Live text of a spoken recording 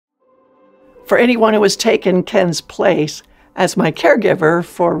For anyone who has taken Ken's place as my caregiver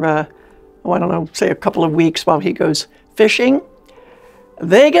for, I don't know, say a couple of weeks while he goes fishing,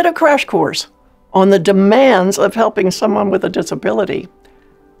 they get a crash course on the demands of helping someone with a disability.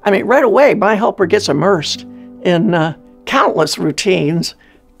 I mean, right away, my helper gets immersed in countless routines: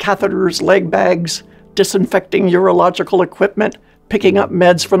 catheters, leg bags, disinfecting urological equipment, picking up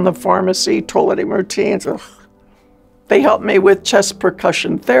meds from the pharmacy, toileting routines. Ugh. They help me with chest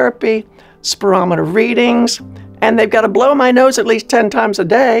percussion therapy, spirometer readings, and they've got to blow my nose at least 10 times a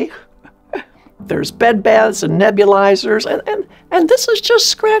day. There's bed baths and nebulizers, and this is just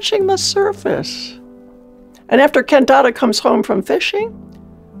scratching the surface. And after Ken Tada comes home from fishing,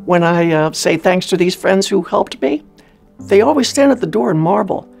 when I say thanks to these friends who helped me, they always stand at the door and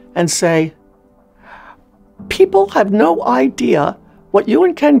marvel and say, people have no idea what you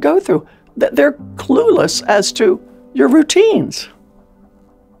and Ken go through. They're clueless as to your routines.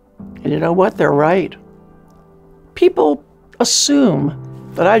 And you know what? They're right. People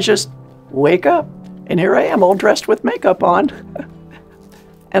assume that I just wake up and here I am all dressed with makeup on.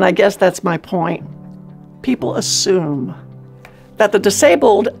 And I guess that's my point. People assume that the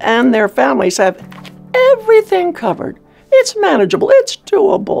disabled and their families have everything covered. It's manageable, it's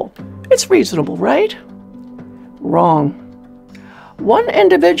doable, it's reasonable, right? Wrong. One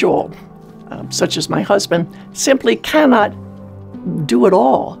individual, such as my husband, simply cannot do it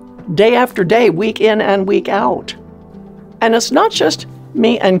all, day after day, week in and week out. And it's not just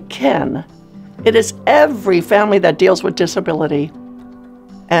me and Ken. It is every family that deals with disability.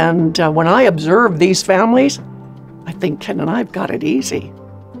 And when I observe these families, I think Ken and I have got it easy.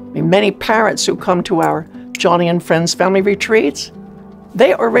 I mean, many parents who come to our Joni and Friends family retreats,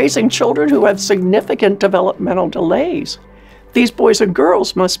 they are raising children who have significant developmental delays. These boys and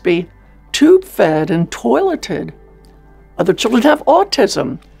girls must be tube-fed and toileted. Other children have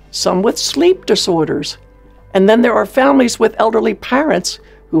autism, some with sleep disorders. And then there are families with elderly parents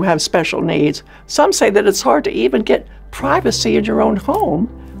who have special needs. Some say that it's hard to even get privacy in your own home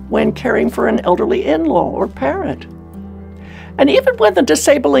when caring for an elderly in-law or parent. And even when the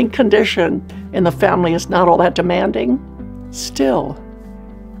disabling condition in the family is not all that demanding, still,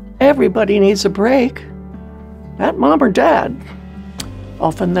 everybody needs a break. That mom or dad,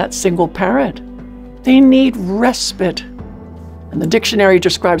 often that single parent, they need respite. And the dictionary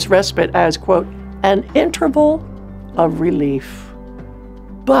describes respite as, quote, an interval of relief.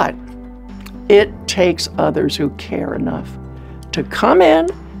 But it takes others who care enough to come in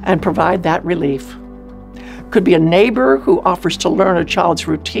and provide that relief. Could be a neighbor who offers to learn a child's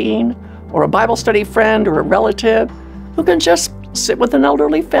routine, or a Bible study friend or a relative who can just sit with an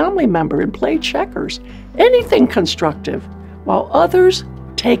elderly family member and play checkers. Anything constructive, while others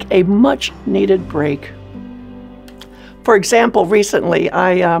take a much needed break. For example, recently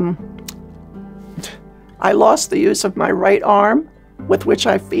I lost the use of my right arm with which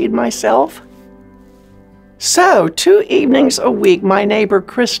I feed myself. So 2 evenings a week, my neighbor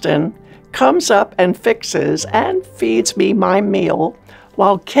Kristen comes up and fixes and feeds me my meal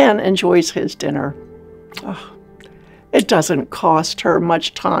while Ken enjoys his dinner. Oh, it doesn't cost her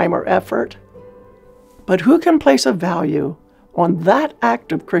much time or effort. But who can place a value on that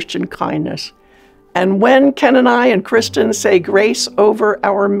act of Christian kindness? And when Ken and I and Kristen say grace over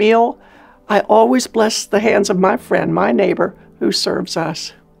our meal, I always bless the hands of my friend, my neighbor, who serves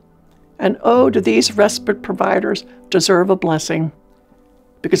us. And oh, do these respite providers deserve a blessing.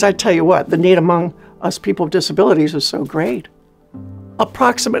 Because I tell you what, the need among us people with disabilities is so great.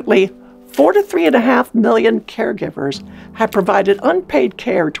 Approximately 4 to 3.5 million caregivers have provided unpaid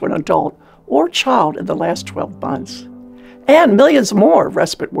care to an adult or child in the last 12 months. And millions more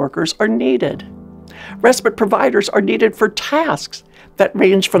respite workers are needed. Respite providers are needed for tasks that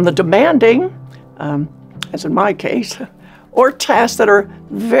range from the demanding, as in my case, or tasks that are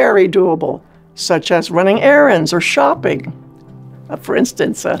very doable, such as running errands or shopping. For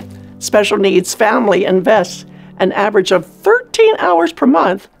instance, a special needs family invests an average of 13 hours per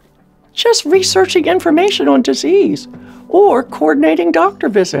month just researching information on disease or coordinating doctor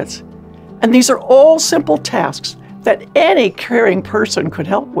visits. And these are all simple tasks that any caring person could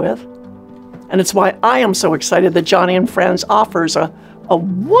help with. And it's why I am so excited that Joni and Friends offers a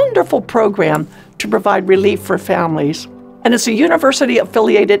wonderful program to provide relief for families. And it's a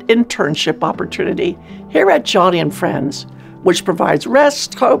university-affiliated internship opportunity here at Joni and Friends, which provides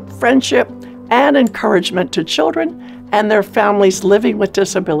rest, hope, friendship, and encouragement to children and their families living with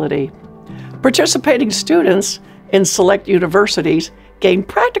disability. Participating students in select universities gain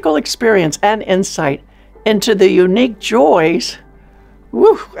practical experience and insight into the unique joys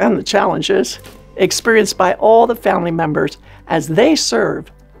and the challenges experienced by all the family members as they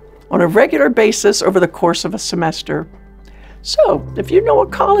serve on a regular basis over the course of a semester. So, if you know a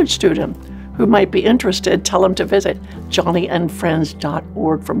college student who might be interested, tell them to visit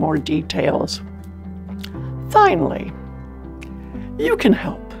joniandfriends.org for more details. Finally, you can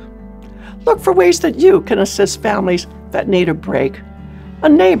help. Look for ways that you can assist families that need a break. A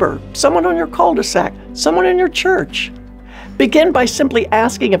neighbor, someone on your cul-de-sac, someone in your church. Begin by simply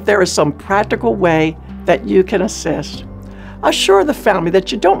asking if there is some practical way that you can assist. Assure the family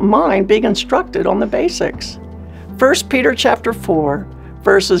that you don't mind being instructed on the basics. 1 Peter chapter 4,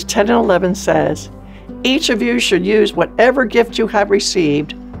 verses 10 and 11 says, "Each of you should use whatever gift you have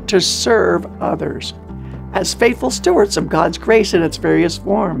received to serve others, as faithful stewards of God's grace in its various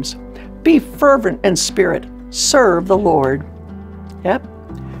forms. Be fervent in spirit. Serve the Lord." Yep,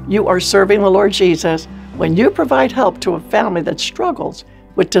 you are serving the Lord Jesus when you provide help to a family that struggles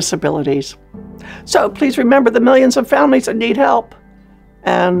with disabilities. So please remember the millions of families that need help,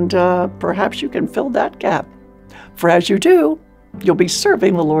 and perhaps you can fill that gap. For as you do, you'll be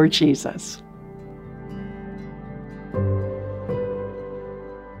serving the Lord Jesus.